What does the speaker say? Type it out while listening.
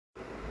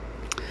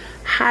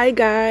Hi,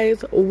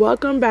 guys.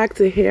 Welcome back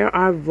to Hear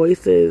Our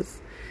Voices.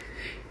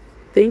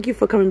 Thank you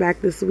for coming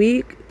back this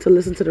week to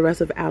listen to the rest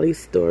of Allie's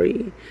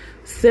story.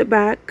 Sit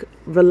back,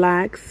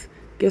 relax,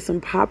 get some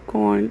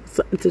popcorn,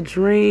 something to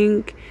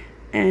drink,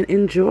 and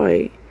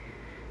enjoy.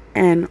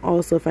 And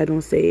also, if I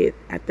don't say it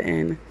at the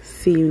end,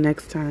 see you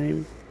next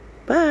time.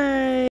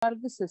 Bye. Out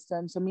of the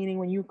system. So meaning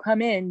when you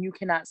come in, you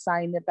cannot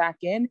sign it back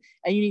in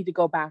and you need to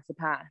go back to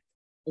path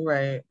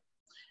Right.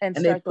 and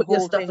And they start the put your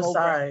whole stuff thing over.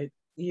 aside.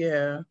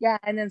 Yeah. Yeah.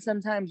 And then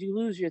sometimes you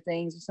lose your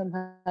things, or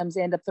sometimes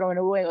they end up throwing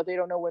it away, or they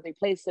don't know where they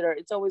placed it, or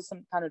it's always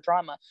some kind of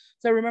drama.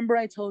 So remember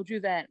I told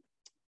you that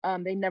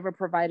they never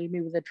provided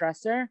me with a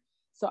dresser.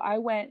 So I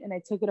went and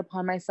I took it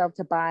upon myself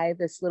to buy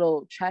this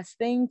little chest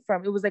thing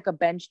from, it was like a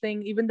bench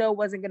thing, even though it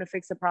wasn't going to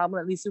fix the problem,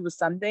 at least it was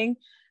something.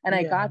 And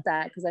I got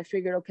that because I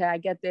figured, okay, I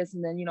get this.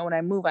 And then, when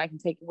I move, I can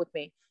take it with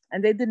me.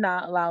 And they did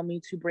not allow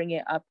me to bring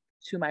it up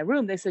to my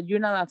room. They said, you're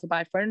not allowed to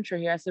buy furniture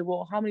here. I said,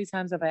 well, how many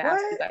times have I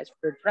asked you guys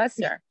for a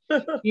dresser?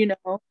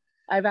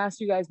 I've asked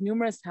you guys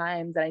numerous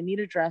times that I need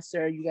a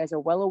dresser. You guys are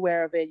well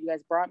aware of it. You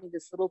guys brought me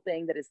this little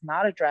thing that is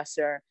not a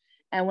dresser.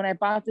 And when I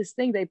bought this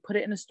thing, they put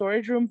it in a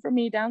storage room for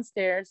me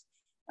downstairs.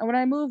 And when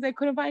I moved, they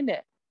couldn't find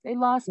it. They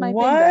lost my thing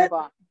that I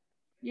bought.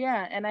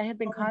 Yeah. And I had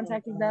been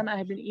contacting them. I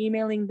had been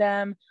emailing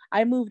them.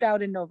 I moved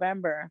out in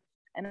November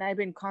and I've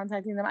been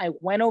contacting them. I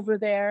went over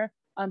there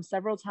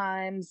several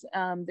times.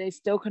 They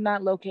still could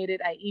not locate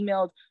it. I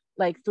emailed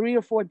like 3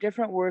 or 4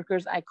 different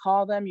workers. I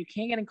call them. You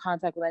can't get in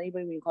contact with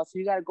anybody when you call. So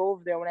you got to go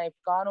over there. When I've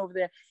gone over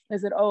there, they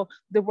said, oh,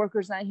 the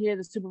worker's not here.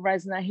 The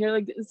supervisor's not here.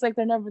 Like, it's like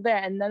they're never there.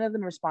 And none of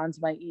them respond to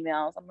my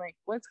emails. I'm like,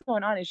 what's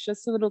going on? It's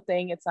just a little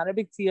thing. It's not a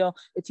big deal.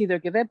 It's either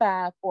give it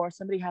back or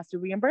somebody has to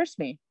reimburse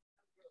me.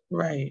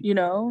 Right.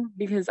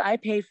 Because I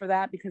paid for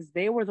that because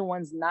they were the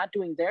ones not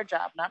doing their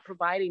job, not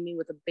providing me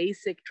with a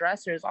basic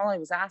dresser is all I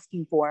was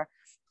asking for.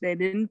 They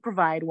didn't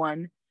provide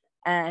one.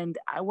 And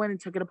I went and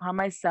took it upon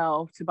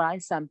myself to buy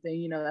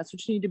something. That's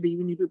what you need to be.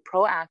 You need to be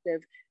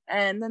proactive.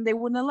 And then they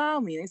wouldn't allow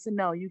me. They said,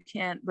 no, you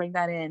can't bring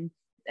that in.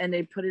 And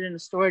they put it in a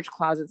storage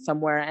closet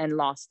somewhere and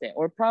lost it.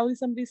 Or probably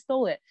somebody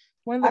stole it.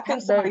 I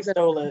think somebody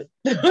stole it.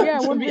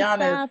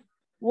 Yeah,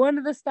 One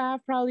of the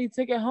staff probably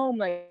took it home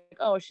like,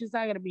 oh, she's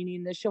not going to be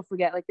needing this. She'll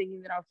forget. Like,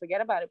 thinking that I'll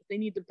forget about it. But they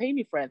need to pay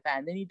me for it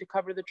then. They need to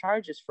cover the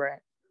charges for it.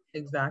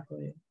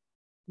 Exactly.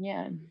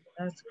 Yeah.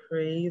 That's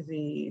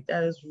crazy.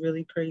 That is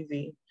really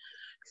crazy.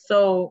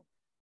 So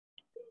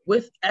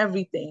with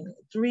everything,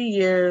 3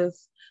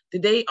 years,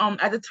 did they,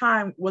 at the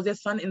time, was your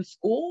son in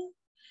school?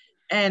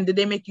 And did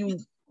they make you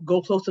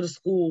go close to the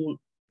school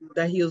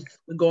that he was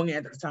going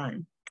at the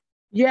time?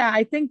 Yeah,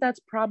 I think that's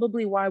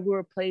probably why we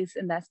were placed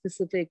in that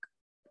specific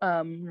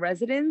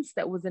residence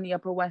that was in the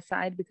Upper West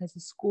Side, because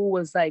the school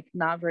was like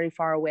not very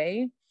far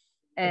away.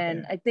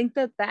 And I think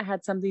that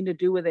had something to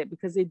do with it,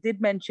 because they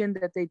did mention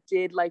that they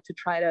did like to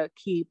try to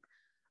keep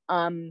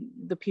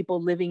the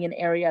people living in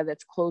area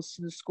that's close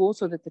to the school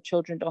so that the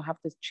children don't have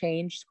to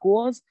change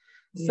schools.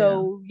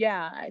 So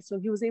so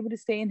he was able to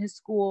stay in his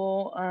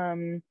school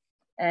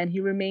and he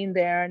remained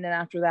there. And then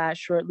after that,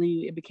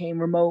 shortly it became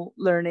remote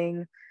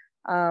learning.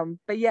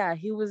 But yeah,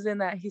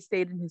 he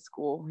stayed in his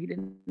school. He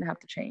didn't have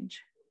to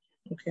change.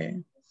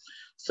 Okay.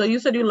 So you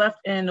said you left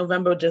in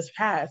November just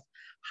passed.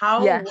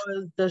 How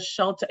was the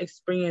shelter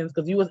experience?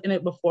 Because you was in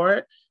it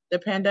before the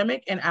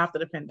pandemic and after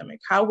the pandemic.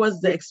 How was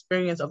the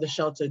experience of the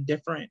shelter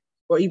different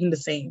or even the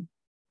same?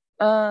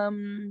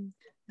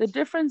 The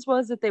difference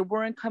was that they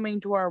weren't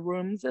coming to our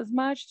rooms as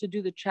much to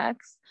do the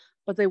checks,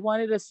 but they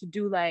wanted us to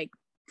do like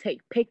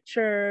take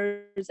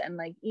pictures and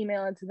like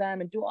email it to them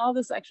and do all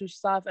this extra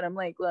stuff. And I'm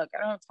like, look, I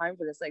don't have time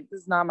for this. Like,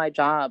 this is not my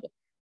job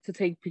to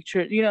take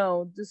pictures.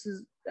 This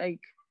is like,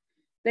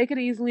 they could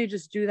easily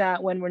just do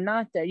that when we're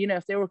not there,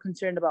 if they were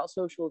concerned about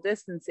social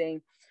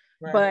distancing.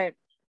 Right. But,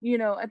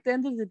 at the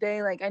end of the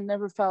day, like, I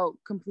never felt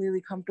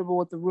completely comfortable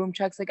with the room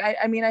checks. Like,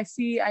 I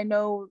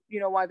know,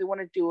 why they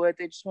want to do it.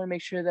 They just want to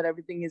make sure that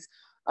everything is,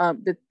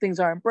 that things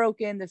aren't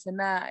broken, this and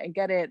that. I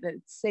get it, that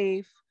it's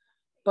safe.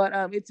 But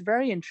it's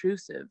very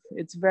intrusive.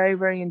 It's very,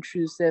 very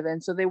intrusive.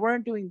 And so they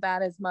weren't doing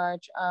that as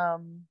much.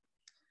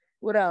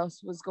 What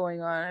else was going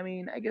on? I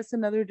mean, I guess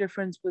another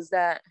difference was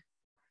that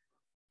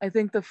I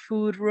think the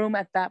food room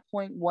at that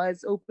point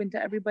was open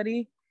to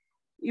everybody,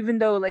 even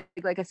though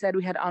like I said,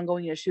 we had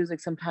ongoing issues. Like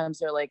sometimes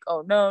they're like,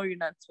 oh no, you're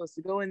not supposed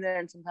to go in there.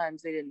 And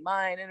sometimes they didn't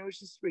mind. And it was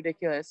just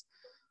ridiculous.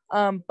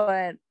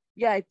 But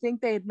yeah, I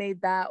think they had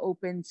made that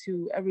open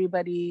to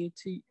everybody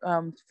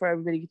for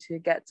everybody to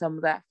get some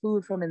of that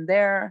food from in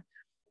there.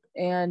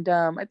 And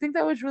I think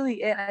that was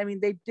really it. I mean,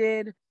 they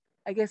did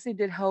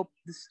help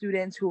the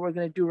students who were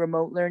going to do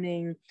remote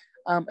learning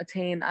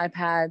attain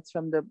iPads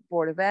from the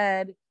Board of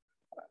Ed.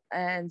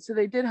 And so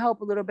they did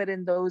help a little bit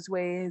in those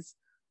ways.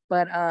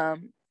 But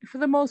for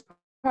the most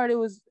part,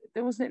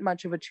 there wasn't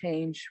much of a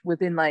change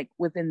within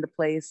the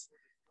place.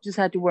 Just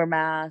had to wear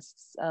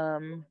masks.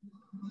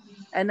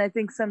 And I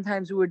think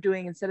sometimes we were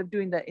doing, instead of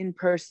doing the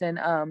in-person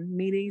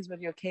meetings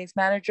with your case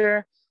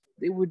manager,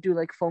 they would do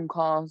like phone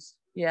calls.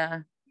 Yeah.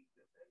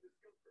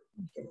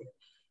 Okay.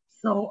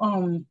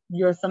 So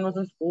your son was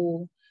in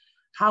school.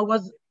 How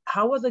was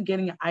it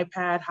getting an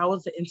iPad? How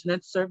was the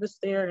internet service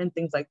there and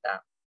things like that?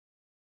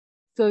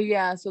 So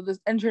yeah, so this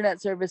internet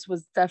service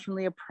was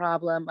definitely a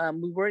problem.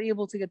 We were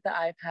able to get the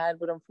iPad,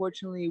 but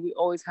unfortunately, we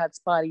always had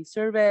spotty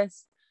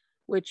service,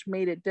 which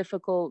made it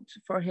difficult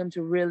for him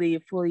to really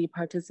fully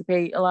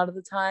participate a lot of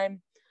the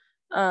time.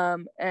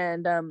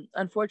 And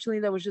unfortunately,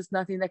 there was just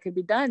nothing that could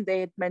be done. They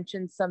had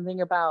mentioned something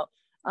about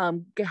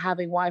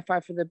having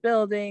Wi-Fi for the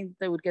building.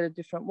 They would get a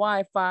different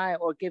Wi-Fi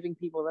or giving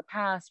people the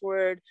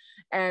password,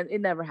 and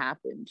it never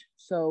happened.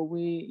 So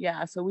we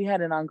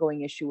had an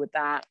ongoing issue with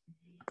that.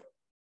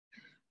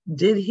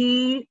 Did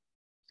he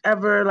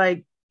ever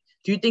like,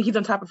 do you think he's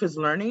on top of his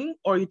learning,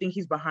 or you think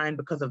he's behind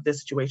because of this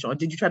situation? Or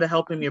did you try to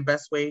help him your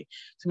best way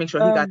to make sure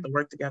he got the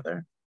work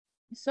together?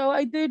 So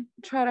I did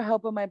try to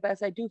help him my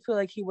best. I do feel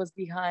like he was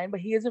behind,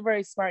 but he is a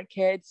very smart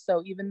kid.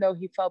 So even though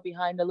he fell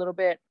behind a little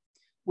bit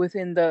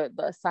within the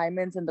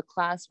assignments and the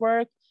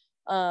classwork,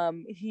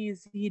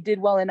 he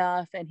did well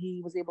enough, and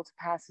he was able to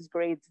pass his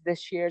grades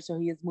this year. So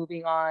he is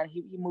moving on.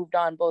 He moved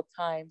on both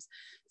times.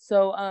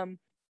 So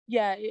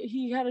yeah,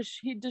 he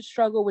did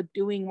struggle with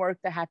doing work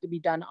that had to be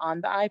done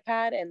on the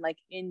iPad and like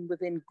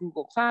within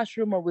Google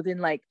Classroom or within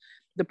like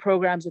the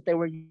programs that they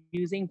were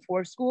using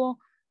for school.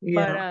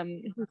 Yeah. But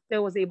he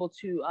still was able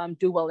to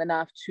do well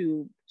enough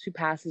to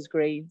pass his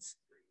grades.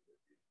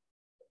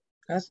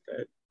 That's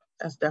good.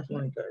 That's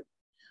definitely good.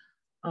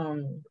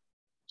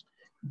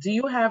 Do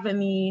you have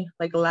any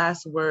like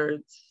last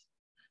words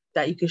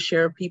that you could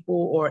share with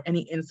people, or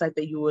any insight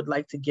that you would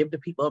like to give to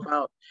people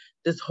about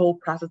this whole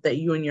process that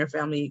you and your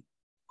family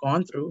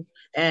gone through?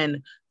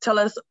 And tell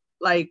us,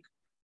 like,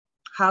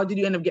 how did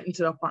you end up getting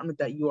to the apartment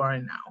that you are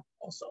in now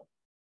also?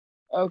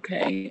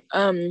 Okay.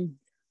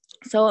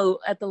 So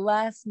at the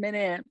last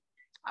minute,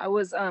 I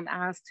was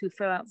asked to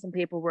fill out some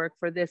paperwork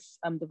for this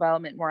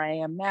development where I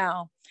am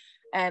now.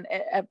 And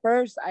at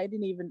first I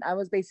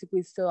was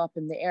basically still up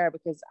in the air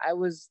because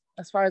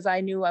as far as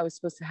I knew, I was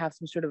supposed to have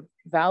some sort of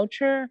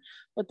voucher,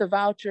 but the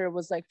voucher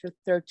was like for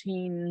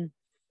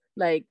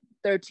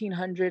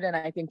 $1,300 and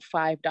I think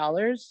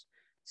 $5.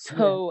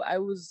 So yeah. I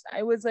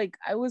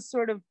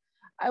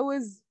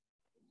was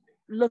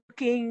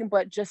looking,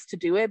 but just to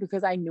do it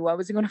because I knew I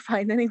wasn't going to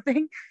find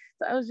anything.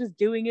 So I was just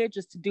doing it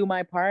just to do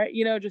my part,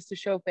 just to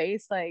show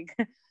face, like,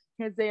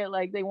 because they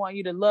want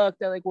you to look.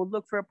 They're like, well,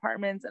 look for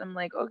apartments. And I'm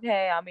like,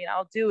 okay, I mean,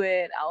 I'll do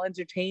it. I'll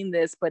entertain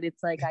this. But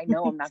it's like, I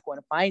know I'm not going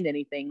to find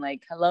anything.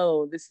 Like,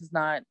 hello, this is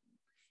not,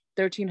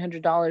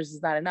 $1,300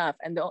 is not enough.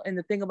 And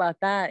the thing about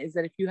that is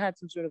that if you had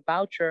some sort of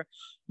voucher,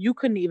 you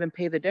couldn't even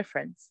pay the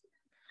difference.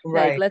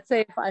 Right. Like, let's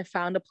say if I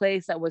found a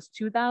place that was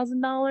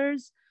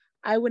 $2,000,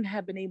 I wouldn't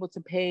have been able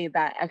to pay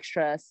that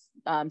extra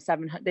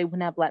 $700. They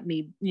wouldn't have let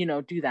me,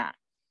 do that.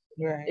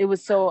 Right. It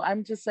was so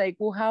I'm just like,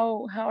 well,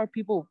 how are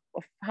people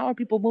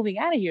moving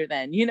out of here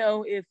then?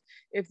 If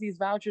these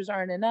vouchers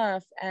aren't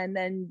enough and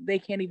then they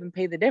can't even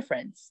pay the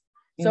difference.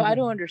 So I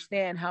don't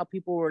understand how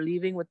people were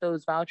leaving with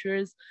those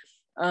vouchers.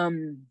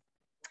 And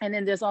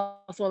then there's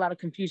also a lot of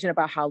confusion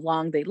about how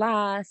long they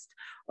last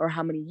or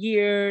how many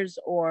years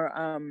or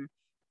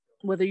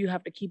whether you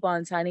have to keep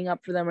on signing up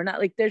for them or not.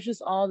 Like there's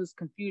just all this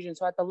confusion.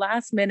 So at the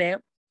last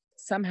minute,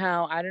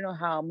 somehow, I don't know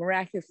how,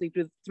 miraculously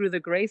through the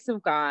grace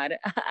of God,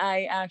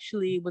 I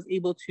actually was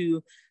able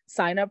to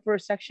sign up for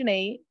Section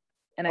 8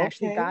 and I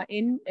actually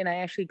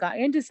got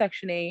into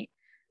Section 8.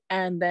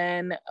 And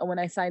then when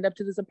I signed up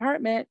to this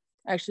apartment,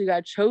 I actually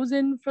got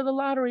chosen for the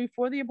lottery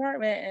for the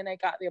apartment and I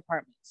got the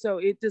apartment. So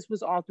it just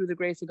was all through the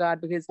grace of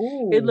God because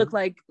it looked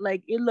like I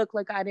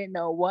didn't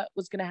know what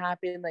was going to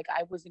happen. Like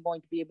I wasn't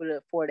going to be able to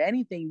afford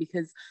anything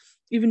because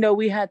even though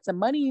we had some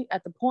money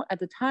at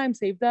the time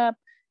saved up,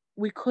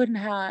 we couldn't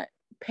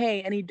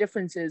pay any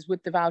differences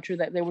with the voucher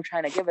that they were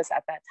trying to give us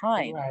at that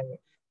time.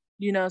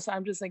 Right. So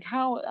I'm just like,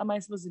 how am I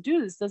supposed to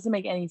do this? Doesn't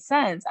make any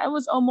sense. I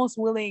was almost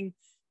willing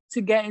to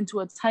get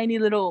into a tiny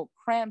little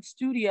cramped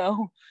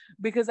studio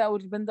because that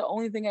would have been the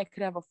only thing I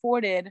could have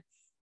afforded.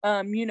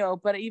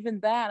 But even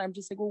that, I'm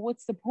just like, well,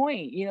 what's the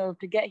point?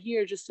 To get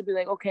here just to be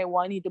like, okay,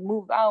 well, I need to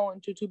move out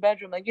into a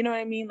 2-bedroom. Like, you know what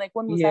I mean? Like,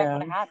 when was that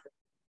going to happen?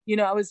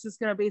 I was just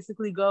going to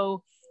basically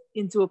go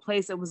into a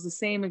place that was the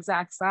same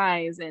exact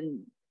size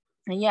and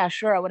yeah,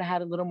 sure, I would have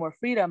had a little more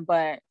freedom,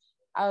 but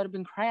I would have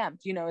been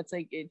cramped. It's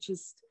like,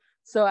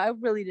 so I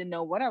really didn't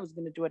know what I was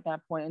going to do at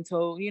that point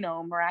until,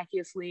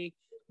 miraculously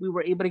we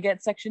were able to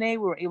get Section 8,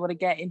 we were able to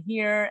get in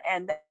here.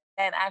 And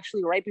then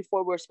actually right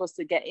before we were supposed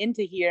to get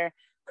into here,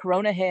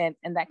 Corona hit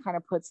and that kind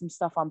of put some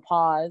stuff on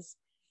pause.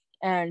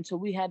 And so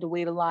we had to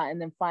wait a lot.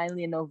 And then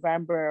finally in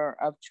November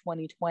of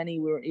 2020,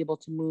 we were able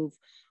to move.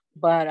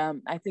 But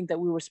I think that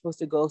we were supposed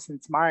to go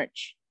since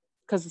March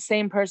because the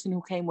same person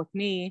who came with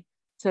me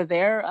to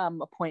their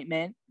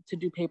appointment to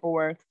do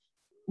paperwork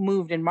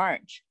moved in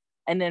March.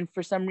 And then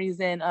for some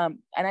reason, and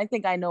I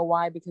think I know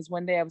why, because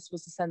one day I was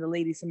supposed to send the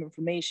lady some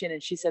information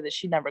and she said that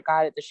she never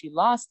got it, that she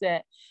lost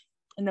it.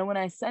 And then when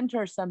I sent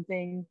her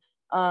something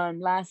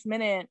last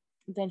minute,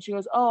 then she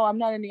goes, oh, I'm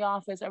not in the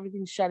office.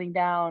 Everything's shutting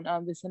down,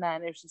 this and that.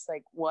 And it was just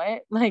like,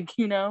 what? Like,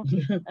 and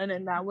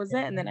then that was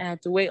it. And then I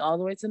had to wait all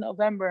the way to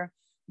November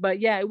But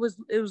yeah, it was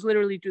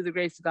literally through the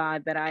grace of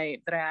God that I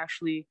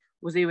actually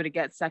was able to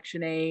get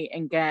Section 8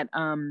 and get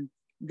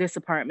this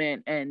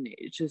apartment. And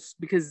it's just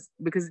because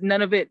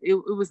none of it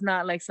was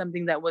not like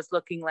something that was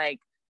looking like,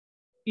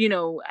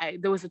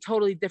 there was a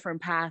totally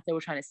different path they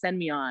were trying to send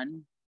me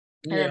on.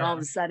 And then all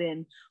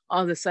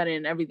of a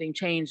sudden everything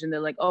changed, and they're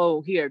like,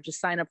 oh, here, just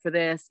sign up for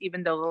this.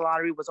 Even though the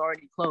lottery was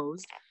already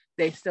closed,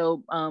 they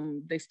still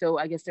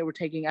I guess they were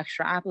taking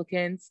extra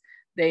applicants.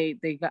 They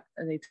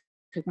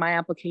took my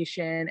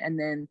application, and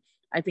then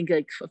I think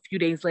like a few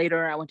days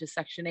later I went to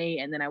Section 8,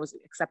 and then I was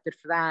accepted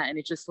for that. And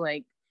it just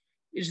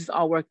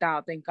all worked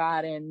out, thank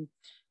God. And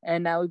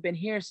now we've been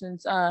here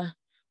since and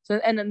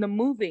then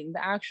the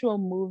actual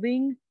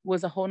moving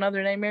was a whole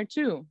nother nightmare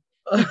too.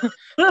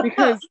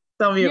 Because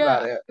tell me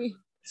about it.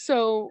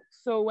 So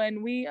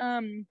when we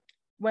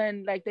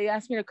when like they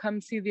asked me to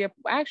come see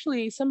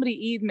actually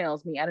somebody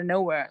emails me out of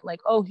nowhere like,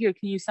 oh, here,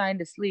 can you sign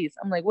this lease?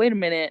 I'm like, wait a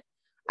minute,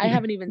 I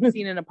haven't even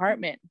seen an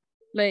apartment.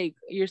 Like,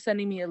 you're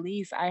sending me a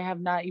lease. I have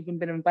not even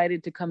been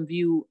invited to come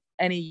view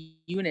any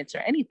units or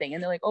anything.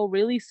 And they're like, oh,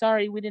 really?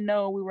 Sorry, we didn't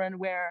know, we were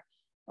unaware.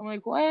 I'm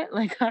like, what?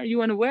 Like, are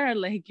you unaware?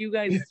 Like, you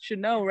guys should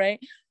know, right?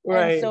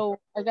 Right. And so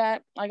I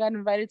got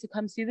invited to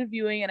come see the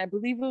viewing, and I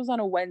believe it was on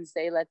a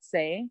Wednesday, let's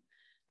say.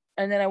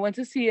 And then I went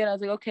to see it. I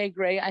was like, okay,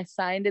 great. I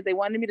signed it. They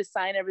wanted me to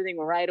sign everything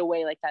right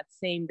away, like that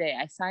same day.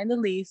 I signed the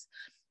lease.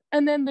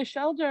 And then the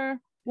shelter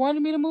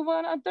wanted me to move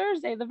on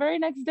Thursday, the very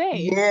next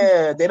day.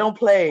 Yeah, they don't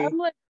play.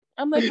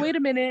 I'm like, wait a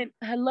minute.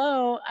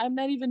 Hello. I'm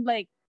not even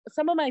like,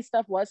 some of my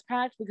stuff was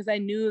packed because I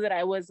knew that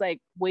I was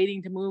like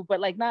waiting to move, but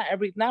like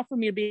not for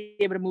me to be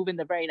able to move in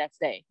the very next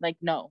day. Like,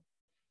 no,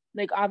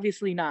 like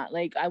obviously not.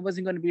 Like, I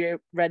wasn't going to be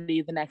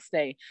ready the next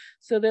day.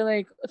 So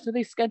they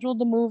scheduled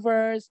the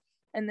movers,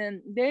 and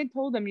then they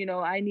told them,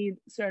 I need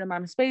a certain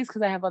amount of space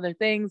because I have other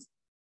things.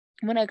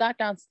 When I got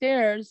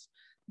downstairs,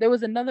 there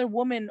was another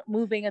woman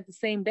moving on the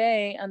same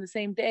day, and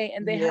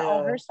they had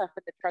all her stuff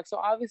in the truck. So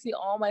obviously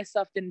all my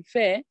stuff didn't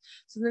fit.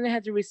 So then they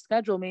had to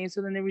reschedule me.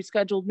 So then they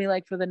rescheduled me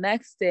like for the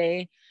next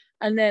day.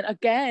 And then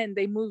again,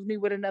 they moved me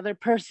with another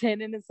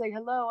person, and it's like,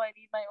 hello, I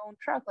need my own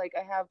truck. Like,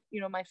 I have,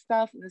 my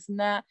stuff and this and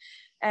that.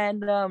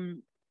 And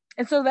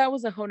so that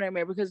was a whole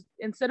nightmare, because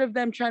instead of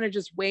them trying to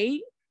just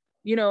wait,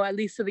 at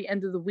least to the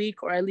end of the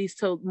week, or at least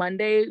till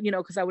Monday,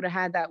 because I would have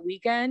had that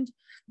weekend,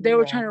 they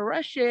were trying to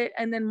rush it.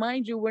 And then,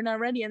 mind you, we're not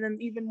ready. And then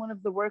even one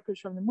of the workers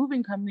from the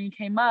moving company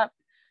came up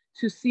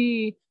to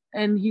see,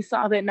 and he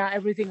saw that not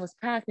everything was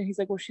packed. And he's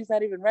like, well, she's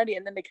not even ready.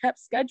 And then they kept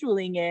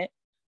scheduling it,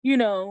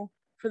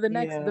 for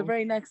the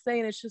very next day.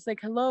 And it's just like,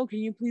 hello, can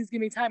you please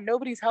give me time?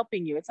 Nobody's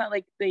helping you. It's not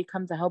like they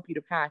come to help you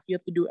to pack. You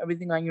have to do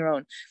everything on your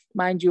own.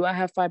 Mind you, I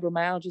have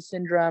fibromyalgia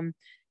syndrome,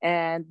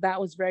 and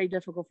that was very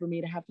difficult for me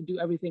to have to do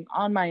everything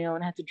on my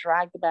own. I had to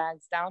drag the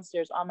bags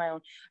downstairs on my own.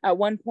 At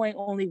one point,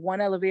 only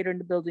one elevator in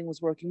the building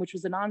was working, which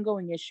was an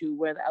ongoing issue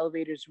where the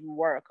elevators would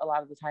work a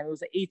lot of the time. It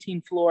was an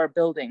 18-floor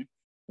building,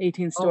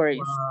 18 stories.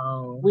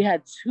 Oh, wow. We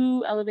had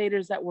 2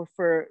 elevators that were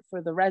for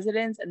the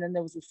residents, and then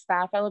there was a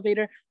staff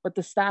elevator, but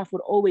the staff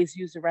would always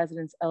use the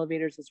residents'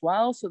 elevators as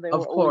well. So they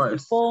were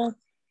always full.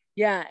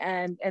 Yeah,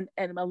 and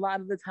a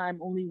lot of the time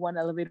only one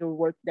elevator would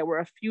work. There were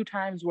a few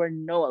times where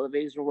no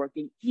elevators were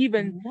working.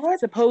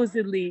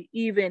 Supposedly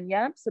even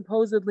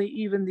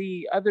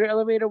the other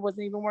elevator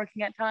wasn't even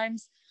working at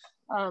times.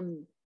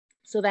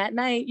 So that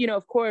night,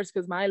 of course,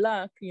 because my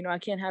luck, I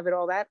can't have it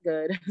all that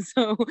good.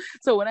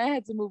 So when I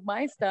had to move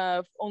my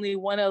stuff, only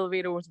one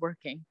elevator was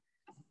working.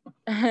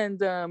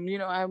 And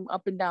I'm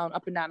up and down.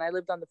 I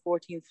lived on the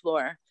 14th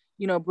floor,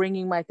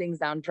 bringing my things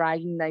down,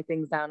 dragging my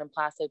things down in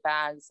plastic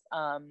bags.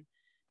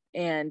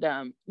 And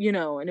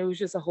it was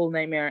just a whole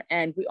nightmare.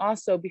 And we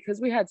also,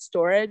 because we had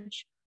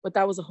storage, but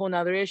that was a whole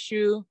nother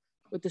issue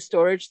with the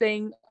storage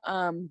thing.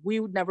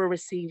 We never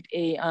received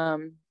a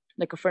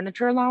like a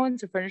furniture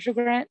allowance, a furniture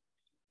grant.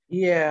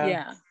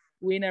 Yeah,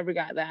 we never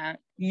got that.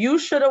 You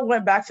should have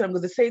went back to them,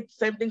 because they say the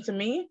same thing to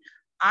me.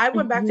 I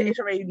went back to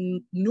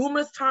HRA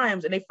numerous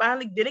times, and they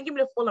finally didn't give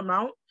me the full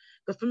amount,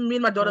 because for me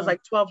and my daughter's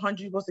like $1,200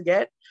 you're supposed to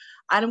get.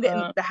 I'm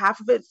getting the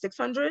half of it,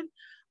 $600.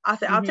 I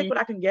said, I'll take what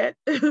I can get.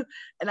 And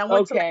I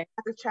went to like,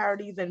 the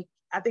charities, and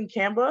I think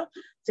Canberra,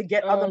 to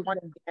get other money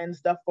and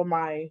stuff for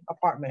my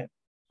apartment.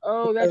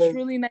 Oh, that's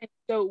really nice.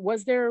 So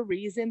was there a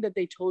reason that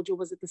they told you?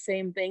 Was it the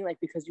same thing, like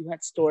because you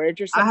had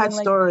storage or something? I had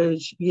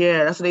storage.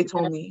 Yeah, that's what they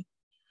told me.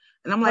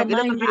 And I'm like, it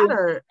doesn't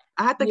matter.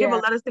 I had to give a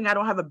letter saying I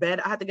don't have a bed.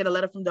 I had to get a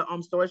letter from the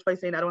storage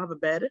place saying I don't have a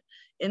bed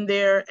in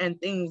there, and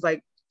things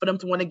like for them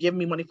to want to give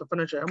me money for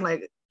furniture. I'm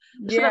like,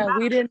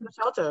 we didn't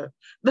shelter.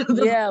 We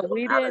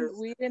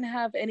didn't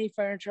have any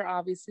furniture,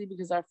 obviously,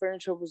 because our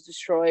furniture was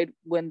destroyed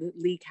when the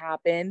leak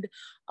happened.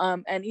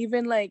 And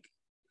even like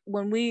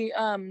when we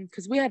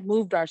because we had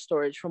moved our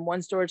storage from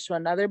one storage to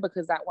another,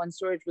 because that one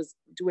storage was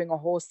doing a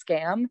whole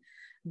scam.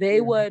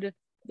 They would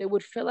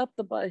fill up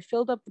the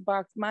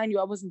box. Mind you,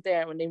 I wasn't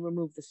there when they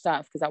removed the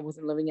stuff, because I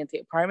wasn't living in the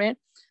apartment.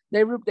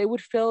 They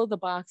would fill the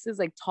boxes,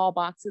 like tall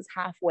boxes,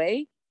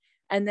 halfway,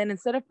 And then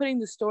instead of putting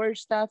the storage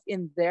stuff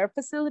in their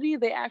facility,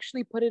 they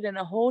actually put it in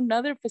a whole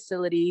nother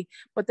facility,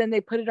 but then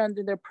they put it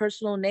under their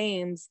personal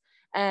names,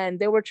 and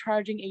they were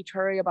charging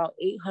HRA about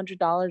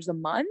 $800 a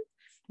month.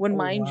 When,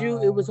 mind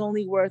you, it was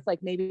only worth like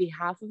maybe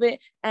half of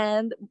it.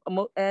 And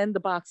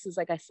the boxes,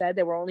 like I said,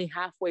 they were only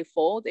halfway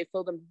full. They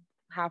filled them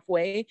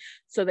halfway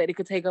so that it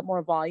could take up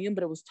more volume,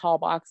 but it was tall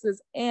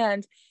boxes.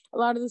 And a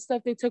lot of the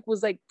stuff they took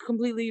was like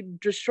completely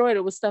destroyed.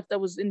 It was stuff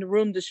that was in the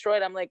room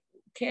destroyed. I'm like,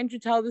 can't you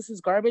tell this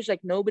is garbage? Like,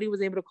 nobody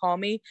was able to call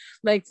me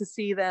like to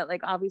see that,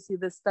 like, obviously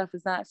this stuff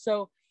is not.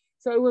 So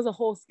it was a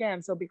whole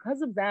scam. So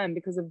because of them,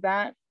 because of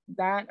that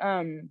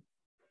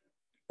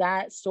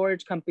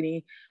storage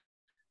company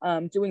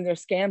doing their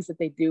scams that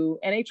they do,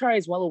 and HRA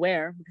is well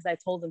aware, because I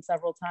told them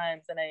several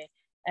times,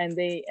 and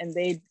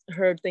they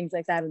heard things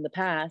like that in the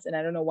past, and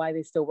I don't know why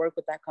they still work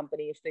with that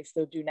company if they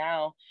still do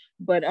now,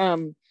 but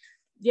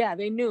yeah,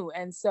 they knew.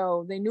 And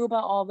so they knew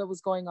about all that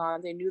was going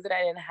on. They knew that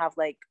I didn't have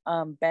like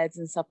beds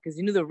and stuff, because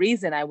you knew the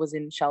reason I was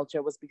in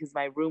shelter was because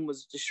my room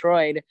was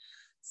destroyed.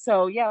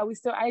 So yeah,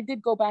 I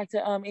did go back to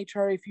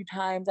HRA a few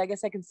times. I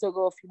guess I can still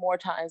go a few more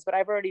times, but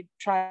I've already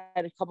tried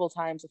a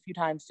few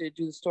times to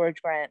do the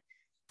storage grant.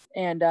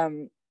 And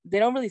they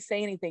don't really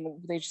say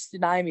anything. They just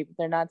deny me, but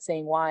they're not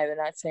saying why. They're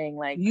not saying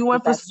like, you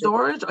went for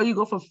storage or you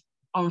go for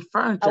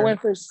furniture?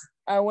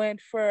 I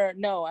went for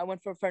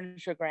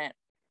furniture grant.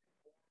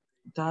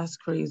 That's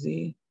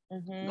crazy.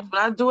 Mm-hmm.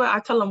 When I do it, I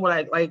tell them what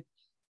I like.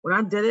 When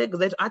I did it,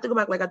 because I had to go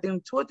back like I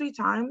think 2 or 3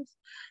 times,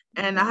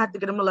 and I had to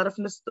get them a letter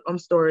from the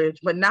storage.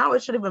 But now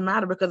it shouldn't even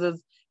matter,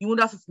 because you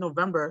moved out since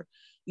November.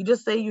 You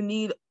just say you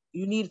need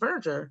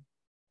furniture.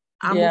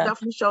 I moved out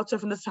from the shelter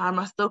from this time.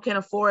 I still can't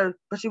afford,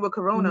 especially with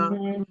Corona.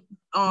 Mm-hmm.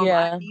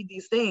 I need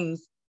these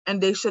things, and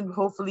they should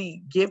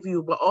hopefully give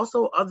you. But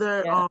also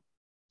other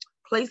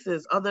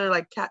places, other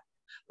like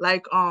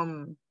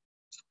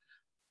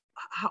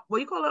what do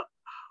you call it?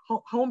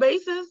 Home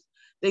bases,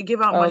 they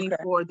give out money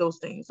for those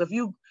things. So if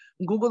you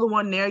Google the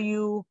one near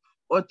you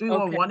or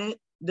 311 it,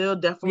 they'll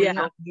definitely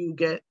help you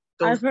get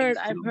those.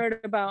 I've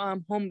heard about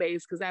home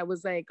base, because I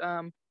was like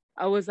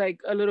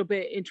a little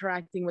bit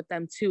interacting with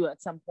them too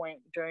at some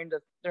point during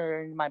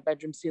my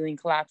bedroom ceiling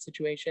collapse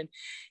situation.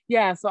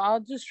 Yeah, so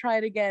I'll just try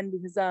it again,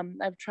 because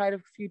I've tried a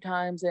few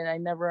times and I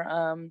never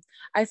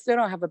I still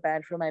don't have a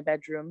bed for my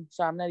bedroom,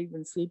 so I'm not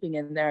even sleeping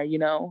in there, you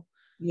know.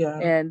 Yeah.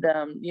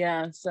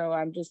 And so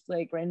I'm just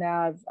like, right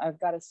now I've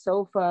got a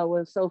sofa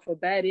with a sofa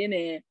bed in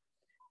it,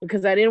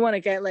 because I didn't want to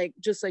get like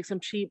just like some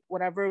cheap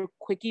whatever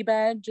quickie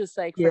bed, just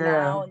like for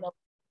now,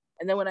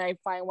 and then when I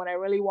find what I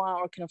really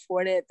want or can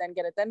afford it, then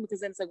get it then,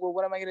 because then it's like, well,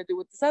 what am I going to do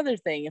with this other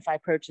thing if I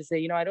purchase it?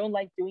 You know, I don't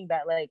like doing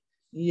that, like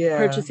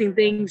purchasing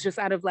things just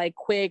out of like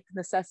quick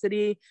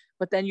necessity,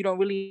 but then you don't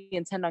really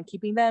intend on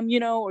keeping them, you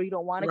know, or you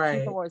don't want to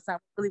keep them, or it's not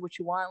really what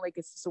you want. Like,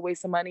 it's just a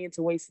waste of money, it's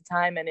a waste of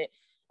time, and it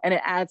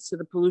adds to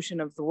the pollution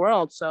of the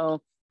world.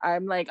 So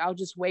I'm like, I'll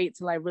just wait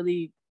till I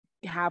really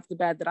have the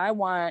bed that I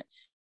want.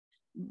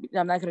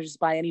 I'm not going to just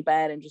buy any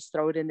bed and just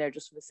throw it in there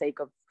just for the sake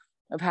of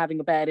having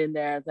a bed in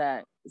there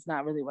that is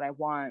not really what I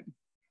want.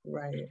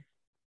 Right.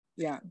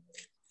 Yeah.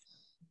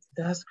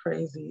 That's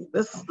crazy.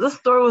 This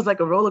story was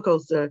like a roller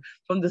coaster,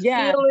 from the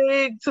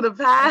ceiling to the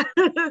past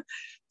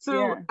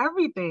to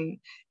everything.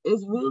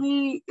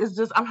 It's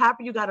just, I'm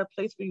happy you got a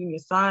place for you and your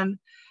son.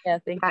 Yeah,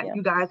 thank you.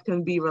 You guys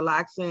can be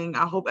relaxing.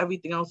 I hope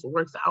everything else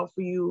works out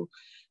for you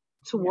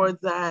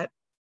towards that.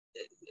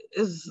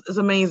 Is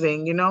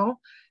amazing, you know?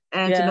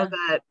 And to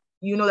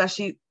know that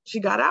she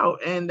got out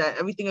and that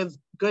everything is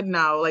good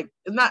now. Like,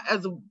 it's not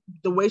as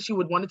the way she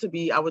would want it to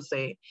be, I would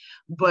say,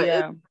 but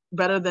it's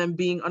better than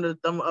being under the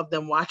thumb of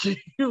them watching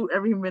you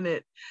every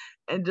minute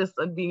and just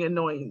being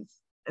annoying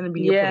and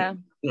being a pain,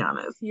 to be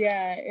honest.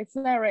 Yeah, it's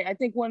not right. I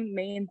think one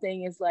main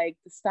thing is like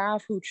the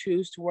staff who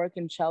choose to work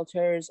in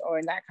shelters or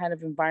in that kind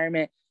of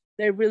environment,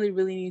 they really,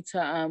 really need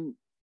to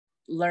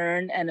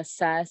learn and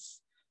assess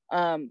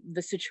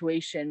the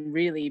situation,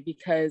 really,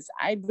 because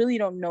I really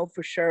don't know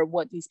for sure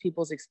what these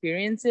people's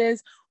experience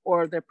is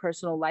or their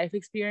personal life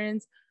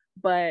experience.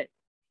 But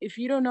if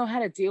you don't know how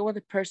to deal with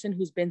a person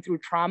who's been through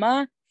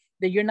trauma,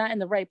 then you're not in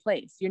the right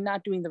place. You're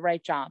not doing the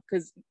right job.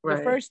 Because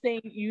the first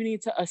thing you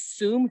need to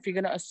assume, if you're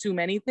going to assume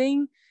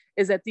anything,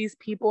 is that these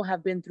people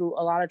have been through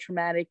a lot of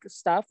traumatic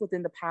stuff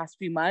within the past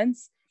few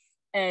months.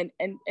 And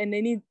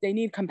they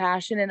need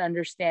compassion and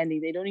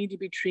understanding. They don't need to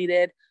be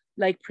treated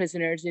like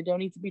prisoners. They don't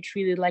need to be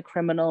treated like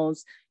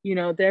criminals. You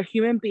know, they're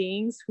human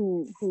beings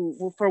who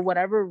for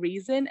whatever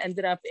reason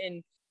ended up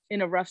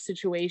in a rough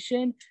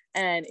situation.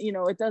 And, you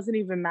know, it doesn't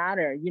even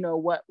matter, you know,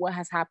 what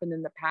has happened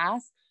in the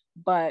past,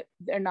 but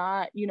they're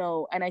not, you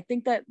know, and I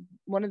think that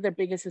one of their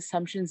biggest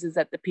assumptions is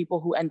that the people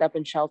who end up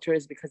in shelter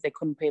is because they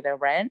couldn't pay their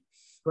rent,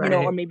 you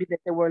know, or maybe that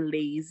they were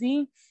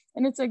lazy.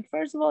 And it's like,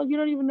 first of all, you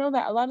don't even know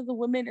that a lot of the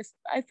women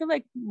I feel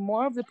like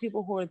more of the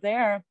people who are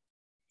there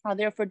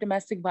for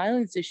domestic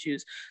violence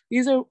issues.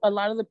 These are a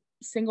lot of the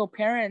single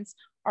parents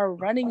are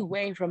running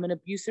away from an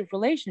abusive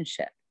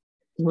relationship.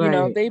 You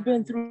know, they've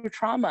been through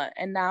trauma,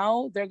 and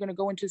now they're going to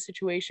go into a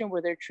situation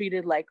where they're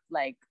treated like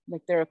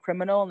they're a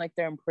criminal and like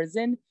they're in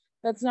prison.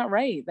 That's not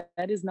right.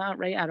 That is not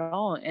right at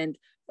all. And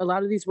a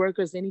lot of these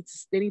workers, they need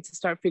to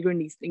start figuring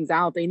these things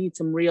out. They need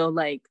some real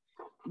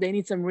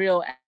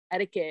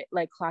etiquette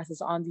like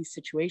classes on these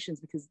situations,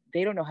 because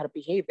they don't know how to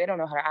behave. They don't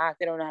know how to act.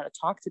 They don't know how to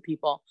talk to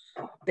people.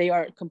 They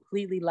are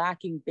completely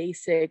lacking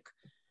basic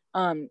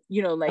like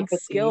Empathy.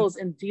 skills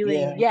in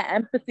dealing, Yeah.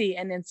 empathy,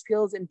 and then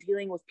skills in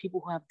dealing with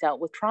people who have dealt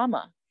with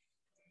trauma.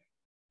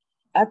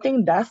 I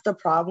think that's the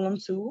problem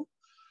too.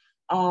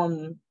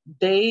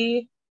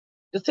 They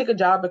just take a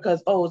job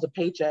because, oh, it's a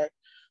paycheck.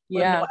 But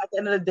no, Yeah. at the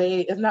end of the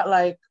day, it's not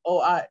like,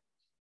 oh,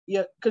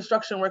 you're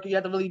construction worker, you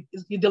have to really,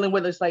 you're dealing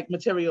with, it's like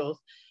materials.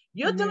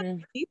 You're dealing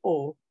with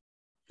people.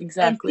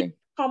 Exactly. And people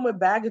come with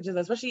baggages,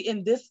 especially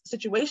in this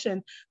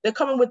situation. They're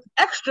coming with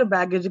extra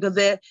baggage because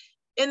they're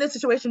in this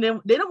situation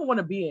they don't want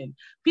to be in.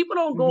 People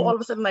don't go all of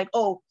a sudden like,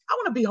 oh, I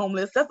want to be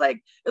homeless. That's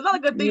like, it's not a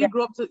good thing. You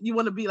grow up to, you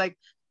want to be like,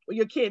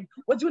 your kid,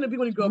 what do you want to be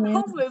when you grow up?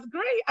 Homeless.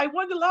 Great, I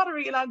won the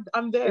lottery and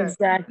I'm there.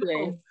 Exactly.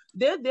 No,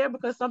 they're there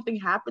because something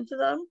happened to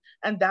them,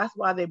 and that's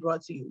why they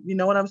brought to you. You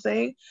know what I'm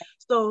saying?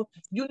 So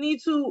you need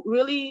to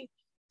really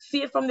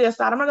see it from their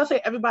side. I'm not gonna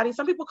say everybody.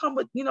 Some people come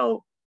with,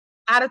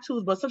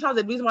 attitudes, but sometimes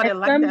the reason why they're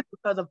like that is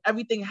because of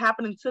everything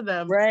happening to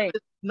them. Right.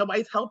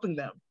 Nobody's helping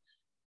them.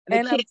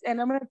 And I'm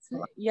gonna say,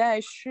 yeah,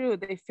 it's true.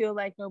 They feel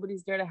like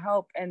nobody's there to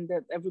help, and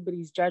that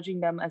everybody's judging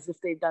them as if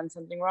they've done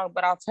something wrong.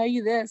 But I'll tell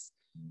you this: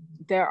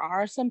 there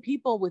are some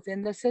people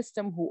within the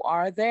system who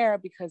are there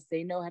because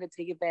they know how to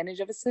take advantage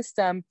of a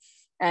system,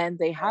 and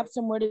they have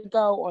somewhere to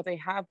go, or they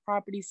have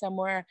property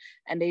somewhere,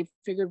 and they've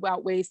figured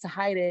out ways to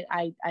hide it.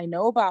 I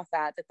know about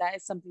that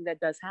is something that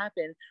does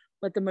happen.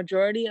 But the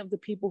majority of the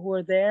people who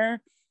are there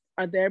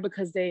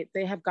because they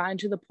have gotten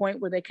to the point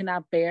where they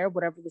cannot bear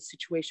whatever the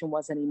situation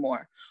was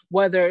anymore.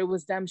 Whether it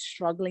was them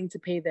struggling to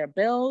pay their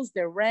bills,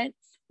 their rent,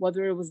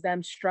 whether it was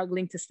them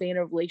struggling to stay in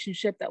a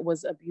relationship that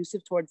was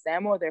abusive towards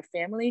them or their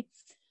family,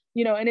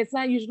 and it's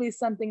not usually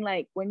something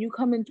like when you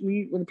come in,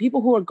 when the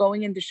people who are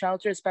going into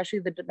shelter, especially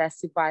the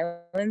domestic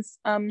violence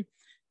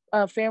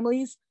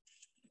families,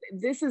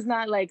 this is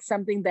not like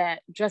something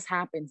that just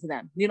happened to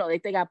them.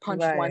 Like they got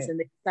punched once and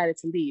they decided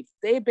to leave.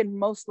 They've been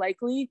most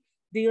likely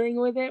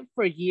dealing with it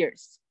for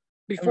years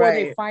before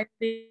they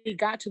finally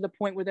got to the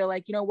point where they're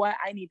like, you know what,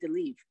 I need to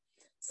leave.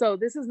 So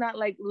this is not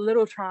like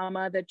little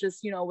trauma that just,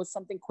 was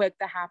something quick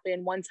that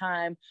happened one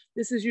time.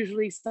 This is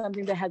usually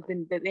something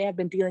that they have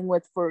been dealing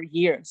with for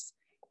years.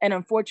 And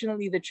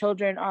unfortunately, the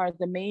children are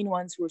the main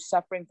ones who are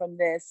suffering from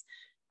this.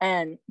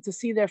 And to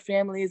see their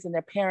families and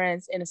their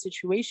parents in a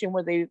situation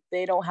where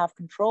they don't have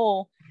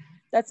control,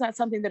 that's not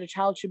something that a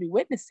child should be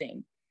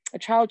witnessing. A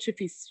child should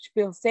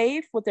feel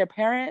safe with their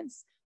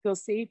parents, feel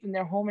safe in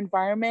their home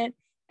environment,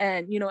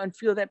 and and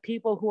feel that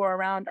people who are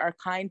around are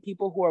kind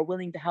people who are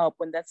willing to help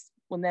when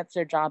that's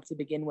their job to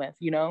begin with.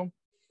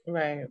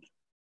 Right.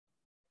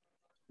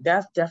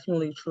 That's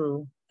definitely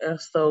true.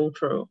 That's so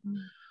true.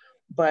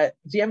 But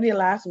do you have any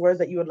last words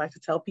that you would like to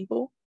tell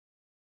people?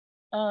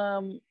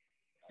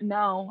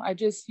 No, I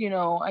just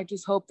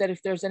hope that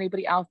if there's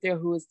anybody out there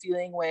who is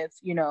dealing with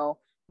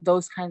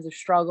those kinds of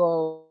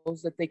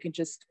struggles, that they can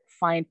just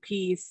find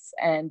peace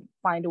and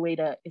find a way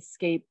to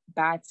escape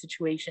bad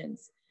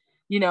situations,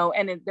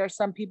 and there's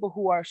some people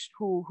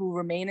who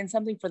remain in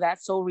something for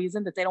that sole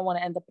reason, that they don't want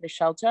to end up in a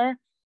shelter.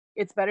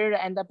 It's better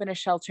to end up in a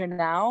shelter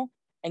now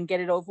and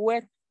get it over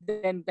with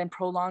than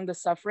prolong the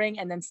suffering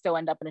and then still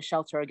end up in a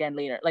shelter again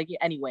later, like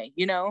anyway.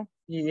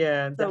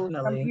 Yeah, definitely.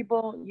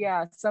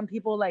 So some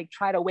people like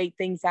try to wait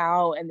things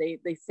out, and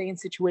they stay in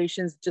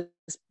situations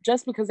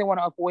just because they want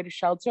to avoid a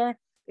shelter.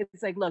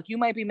 It's like, look, you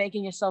might be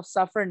making yourself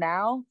suffer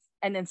now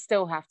and then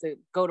still have to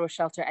go to a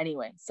shelter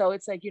anyway. So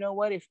it's like, you know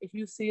what, if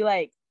you see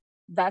like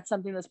that's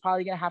something that's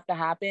probably going to have to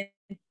happen,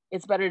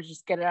 it's better to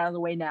just get it out of the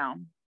way now.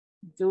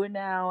 Do it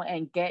now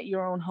and get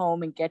your own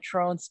home and get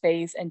your own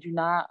space, and do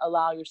not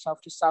allow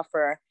yourself to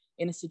suffer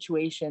in a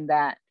situation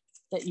that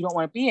you don't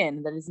want to be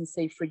in, that isn't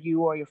safe for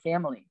you or your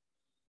family.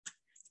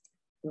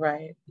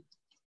 Right.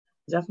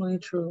 Definitely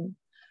true.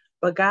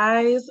 But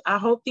guys, I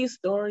hope these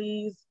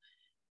stories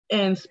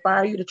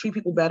inspire you to treat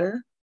people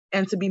better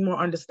and to be more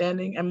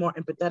understanding and more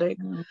empathetic.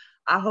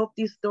 I hope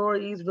these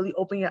stories really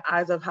open your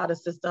eyes of how the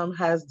system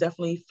has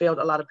definitely failed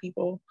a lot of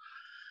people.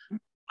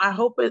 I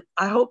hope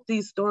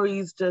these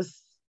stories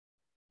just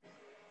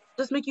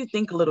make you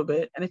think a little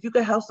bit. And if you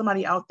could help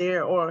somebody out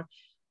there, or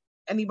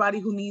anybody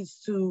who needs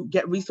to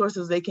get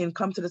resources, they can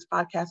come to this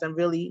podcast and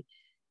really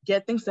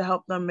get things to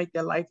help them make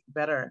their life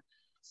better.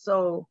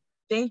 So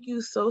thank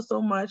you so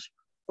much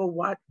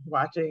for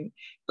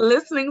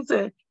listening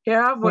to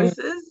Hear Our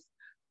Voices.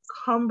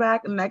 Come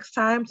back next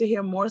time to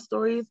hear more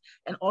stories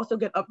and also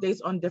get updates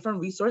on different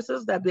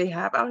resources that they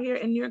have out here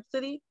in New York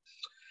City.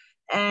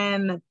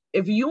 And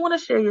if you want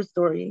to share your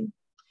story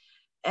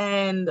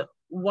and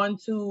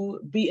want to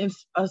be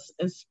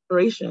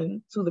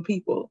inspiration to the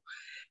people,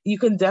 you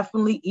can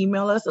definitely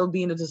email us. It'll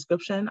be in the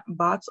description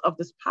box of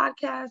this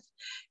podcast.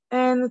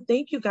 And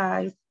thank you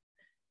guys.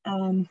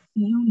 See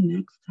you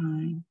next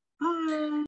time. Bye.